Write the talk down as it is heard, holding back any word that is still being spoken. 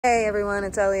Hey everyone,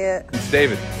 it's Elliot. It's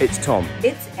David. It's Tom.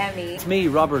 It's Emmy. It's me,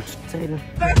 Robert. It's Aidan.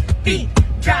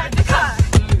 Drive the car.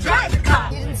 Drive the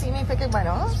car. You didn't see me picking my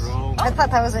nose? I thought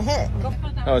that was a hit.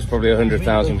 That was probably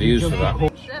 100,000 views for that.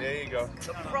 There you go.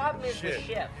 The problem is the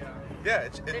shift. Yeah,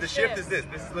 the shift is this.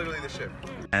 This is literally the shift.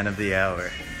 Man of the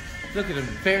hour. Look at him,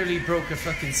 barely broke a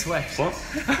fucking sweat. What?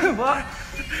 What?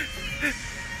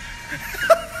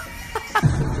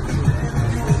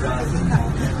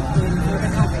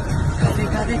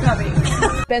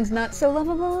 Ben's not so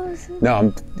lovable.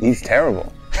 No, he's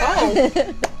terrible.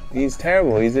 Oh. He's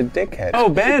terrible. He's a dickhead. Oh,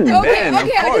 Ben, Ben, of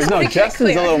course. No,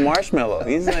 Justin's a little marshmallow.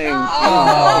 He's like...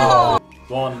 Oh.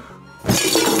 One.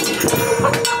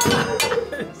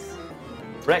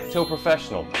 Recto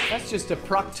professional. That's just a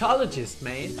proctologist,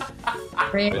 mate.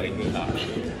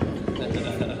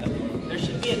 There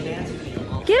should be a dance video.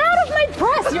 Get out of my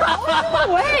press! You're always in the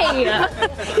way!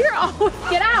 You're always...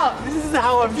 Get out! This is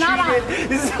how I'm treated.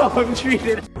 This is how I'm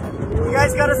treated. You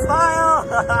guys gotta smile!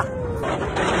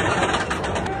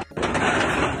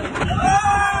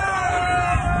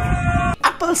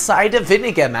 Apple cider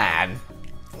vinegar, man.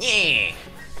 Yeah.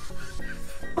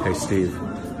 Hey, Steve.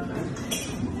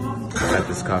 At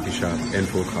this coffee shop in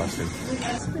full costume.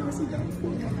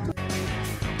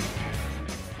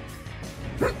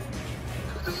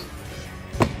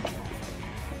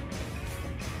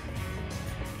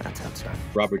 That's how it's done.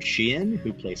 Robert Sheehan,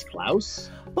 who plays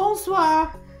Klaus.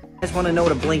 Bonsoir. I just want to know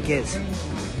what a blink is.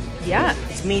 Yeah.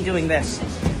 It's me doing this.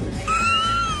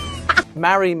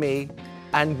 Marry me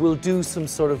and we'll do some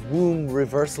sort of womb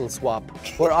reversal swap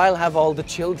where I'll have all the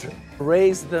children,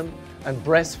 raise them and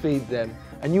breastfeed them,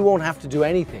 and you won't have to do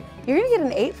anything. You're gonna get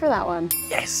an 8 for that one.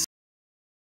 Yes.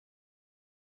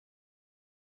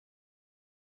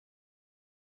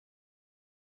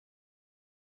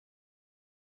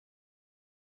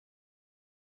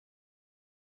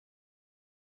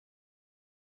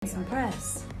 Some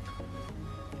press.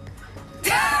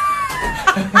 Look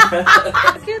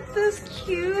at this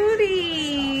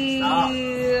cutie. Stop.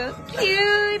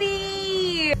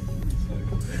 Cutie.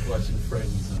 Watching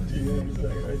Friends.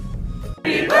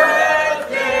 Happy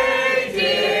birthday,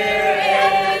 dear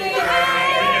Eddie.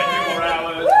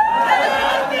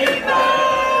 Happy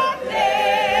birthday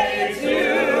to you.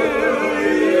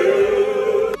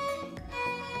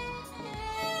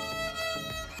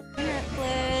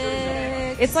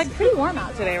 Netflix. It's like pretty warm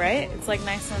out today, right? It's like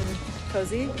nice and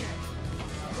cozy.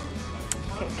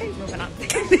 Okay, moving on.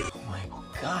 Oh my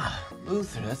God,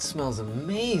 Luther, that smells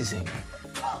amazing.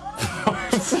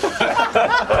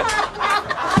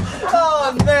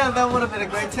 Oh man, that would have been a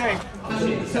great take.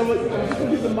 So we're going to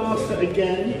do the master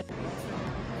again.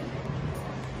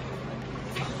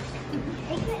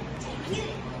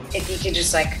 If you could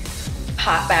just like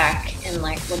hop back and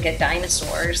like look at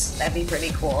dinosaurs, that'd be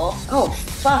pretty cool. Oh,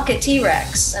 fuck a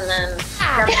T-Rex, and then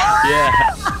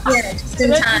Yeah. yeah, just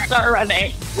in time. Start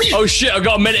running. Oh shit, I've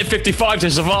got a minute 55 to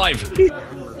survive.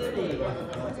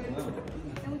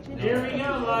 Here we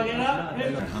go, log it up.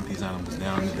 Hunt these animals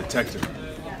down. I'm a detective.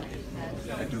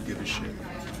 I do give a shit.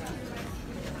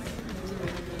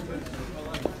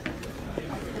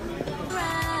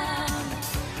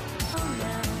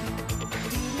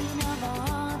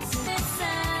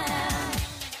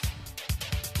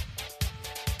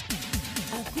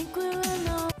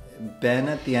 Ben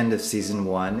at the end of season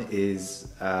 1 is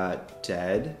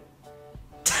dead.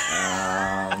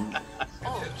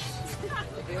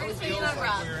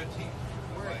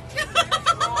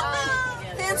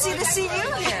 Fancy to see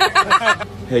you here.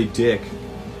 Hey, Dick.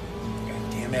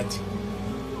 God damn it.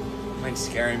 Mind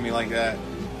scaring me like that?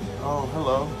 Oh,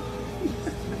 hello.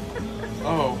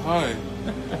 Oh, hi.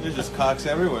 There's just cocks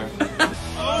everywhere.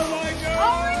 Oh my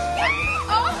god!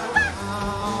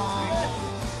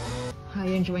 How are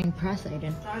you enjoying press,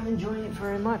 Aidan? I'm enjoying it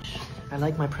very much. I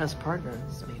like my press partner.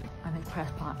 I'm in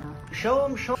press partner. Show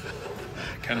him, show.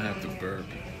 Kind of have to burp.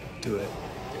 Do it.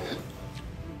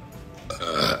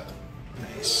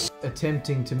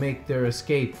 Attempting to make their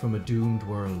escape from a doomed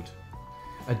world.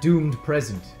 A doomed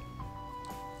present.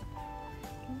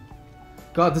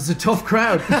 God, this is a tough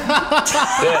crowd. Jesus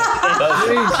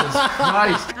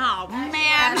Christ. Oh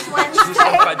man.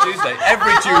 Fat Tuesday.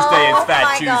 Every Tuesday is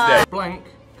Fat Tuesday. Blank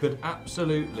could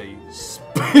absolutely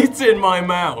spit in my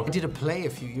mouth. I did a play a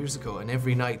few years ago, and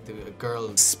every night a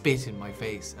girl spit in my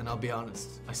face, and I'll be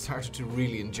honest, I started to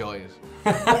really enjoy it.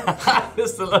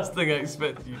 That's the last thing I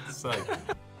expected you to say.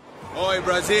 Oi,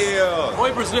 Brasil!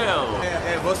 Oi, Brazil!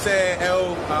 Você é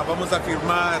o... vamos a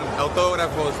firmar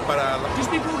autógrafos para... Do you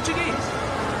speak Portuguese?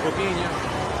 Pouquinho.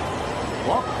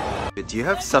 What? Do you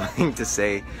have something to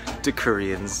say to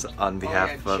Koreans on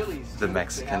behalf of the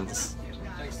Mexicans?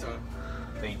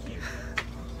 Thank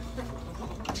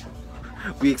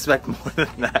We expect more than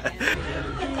that.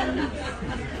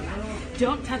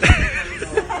 Don't touch it.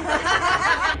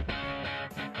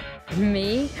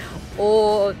 Me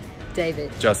or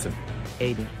David? Justin.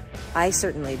 Aidan. I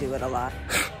certainly do it a lot.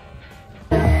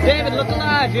 David, look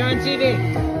alive. You're on TV.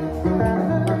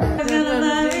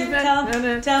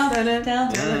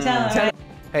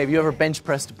 Hey, have you ever bench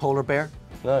pressed a polar bear?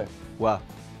 No. Well,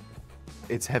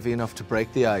 it's heavy enough to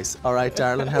break the ice. All right,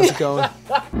 darling, how's it going?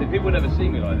 Did people never see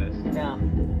me like this? No.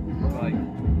 It's like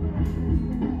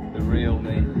the real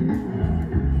me.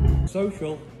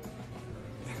 Social.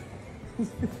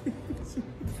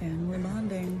 Family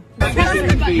bonding.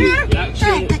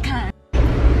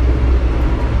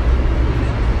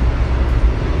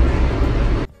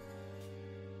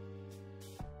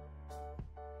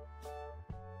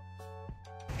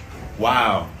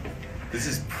 Wow. This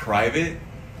is private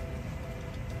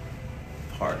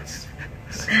parts.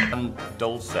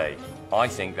 Dulce. I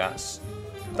think that's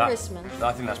Christmas.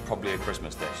 I think that's probably a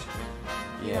Christmas dish.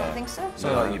 You don't think so?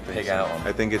 Something like you pig out on.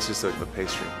 I think it's just a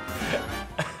pastry.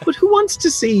 But who wants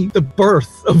to see the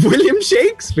birth of William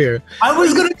Shakespeare? I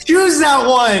was gonna choose that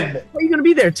one! Are you going to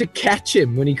be there to catch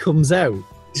him when he comes out?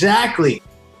 Exactly.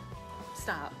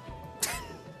 Stop.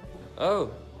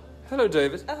 Oh, hello,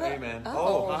 David. Hey, man.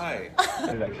 Oh. Hi.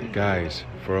 Guys,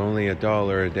 for only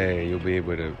 $1 a day, you'll be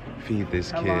able to feed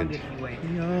this How long kid. did you wait?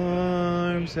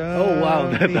 Oh, wow,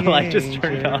 the light just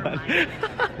turned on.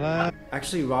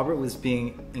 Actually, Robert was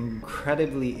being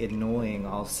incredibly annoying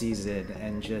all season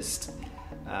and just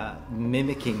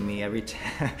mimicking me every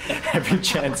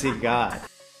chance he got.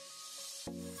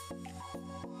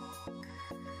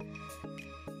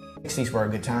 60s were a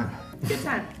good time. Good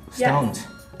time. Stones.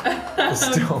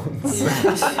 Stones.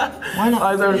 Why not?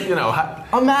 Either, you know,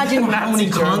 Imagine how many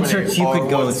concerts you could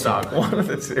go to. One of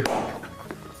the two.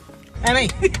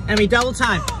 Emmy, double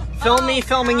time. Film me,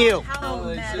 filming you.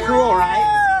 Cool,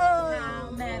 right?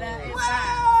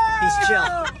 He's chill.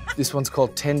 This one's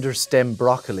called tender stem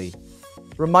broccoli.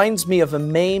 Reminds me of a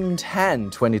maimed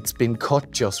hand when it's been cut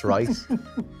just right.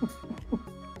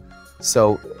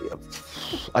 So,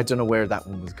 I don't know where that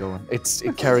one was going.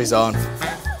 It carries on.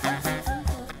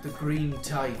 The green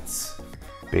tights.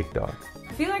 Big dog.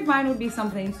 I feel like mine would be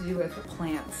something to do with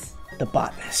plants. The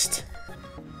botanist.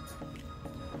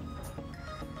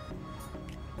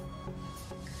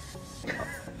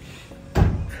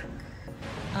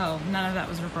 Oh, none of that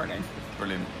was recorded.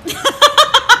 Brilliant.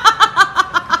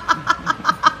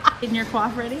 Isn't your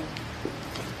coif ready?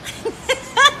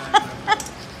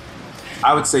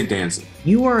 I would say dancing.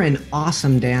 You are an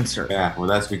awesome dancer. Yeah, well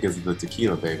that's because of the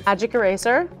tequila, baby. Magic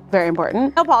eraser, very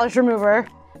important. Nail polish remover,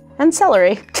 and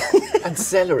celery. And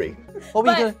celery. What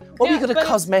were you gonna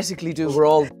cosmetically do? We're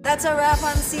all. That's a wrap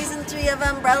on season 3 of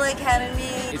Umbrella Academy.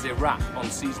 Is it wrap on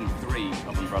season 3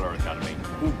 of Umbrella Academy?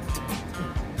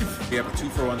 We have a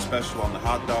 2-for-1 special on the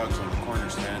hot dogs on the corner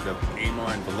stand of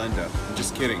Amar and Belinda. I'm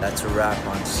just kidding. That's a wrap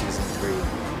on season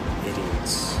 3.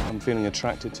 Idiots. I'm feeling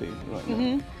attracted to you right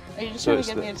now. Are you just So trying it's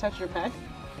to get the- me to touch your pec?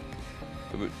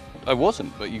 I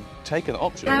wasn't, but you've taken the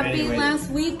option. Happy last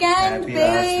weekend,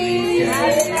 babe!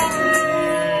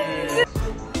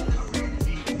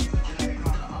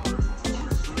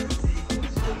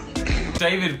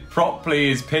 David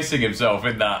properly is pissing himself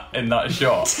in that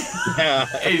shot. Yeah.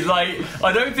 He's like,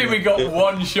 I don't think we got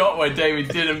one shot where David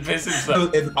didn't piss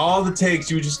himself. In all the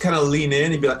takes, you would just kind of lean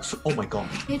in and be like, oh my god.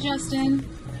 Hey, Justin.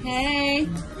 Hey.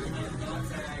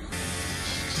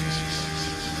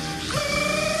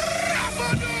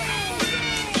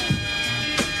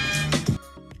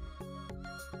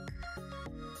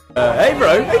 Hey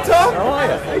bro, hey Tom. How are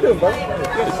you? How you doing, bro?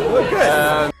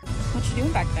 Good. What you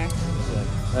doing back there?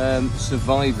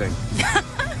 Surviving.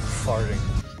 Farting.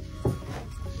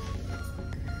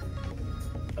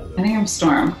 I think I'm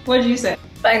Storm. What did you say?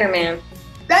 Spider-Man.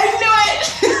 I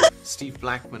knew it! Steve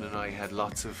Blackman and I had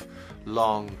lots of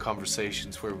long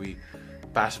conversations where we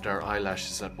batted our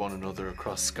eyelashes at one another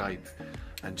across Skype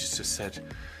and just said,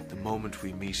 the moment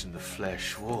we meet in the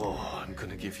flesh, whoa, I'm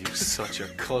gonna give you such a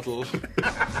cuddle.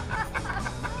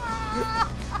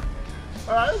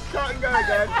 Alright, let's cut and go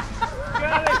again.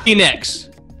 Phoenix.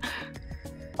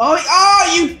 Oh,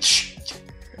 you.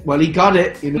 Well, he got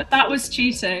it. You know. That was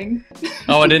cheating.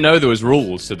 Oh, I didn't know there was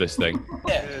rules to this thing.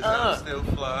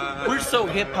 We're so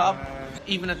hip-hop,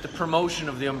 even at the promotion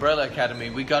of the Umbrella Academy,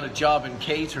 we got a job in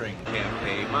catering. Can't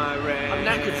pay my rent. I'm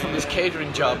knackered from this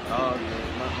catering job.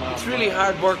 It's really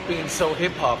hard work being so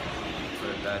hip-hop.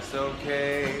 But that's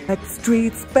okay.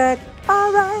 Streets back,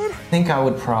 alright. I think I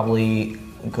would probably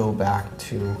go back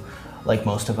to, like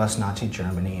most of us, Nazi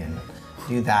Germany and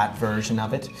do that version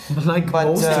of it. Like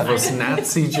most of us,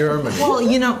 Nazi Germany. Well,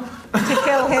 you know, To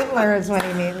kill Hitler is what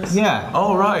he means. Yeah.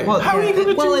 Oh, right. Well, how are you going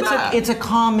to do it's that? It's a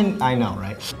common. I know,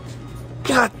 right?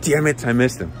 God damn it! I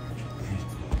missed him.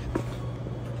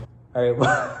 All right,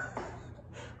 well,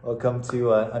 welcome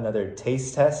to another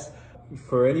taste test.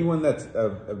 For anyone that's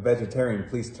a vegetarian,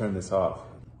 please turn this off.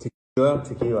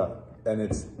 Tequila. And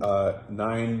it's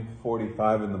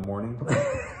 9:45 in the morning.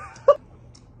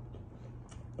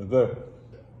 Good.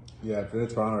 Yeah, if you're in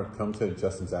Toronto, come to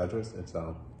Justin's address. It's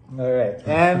All right,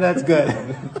 and that's good.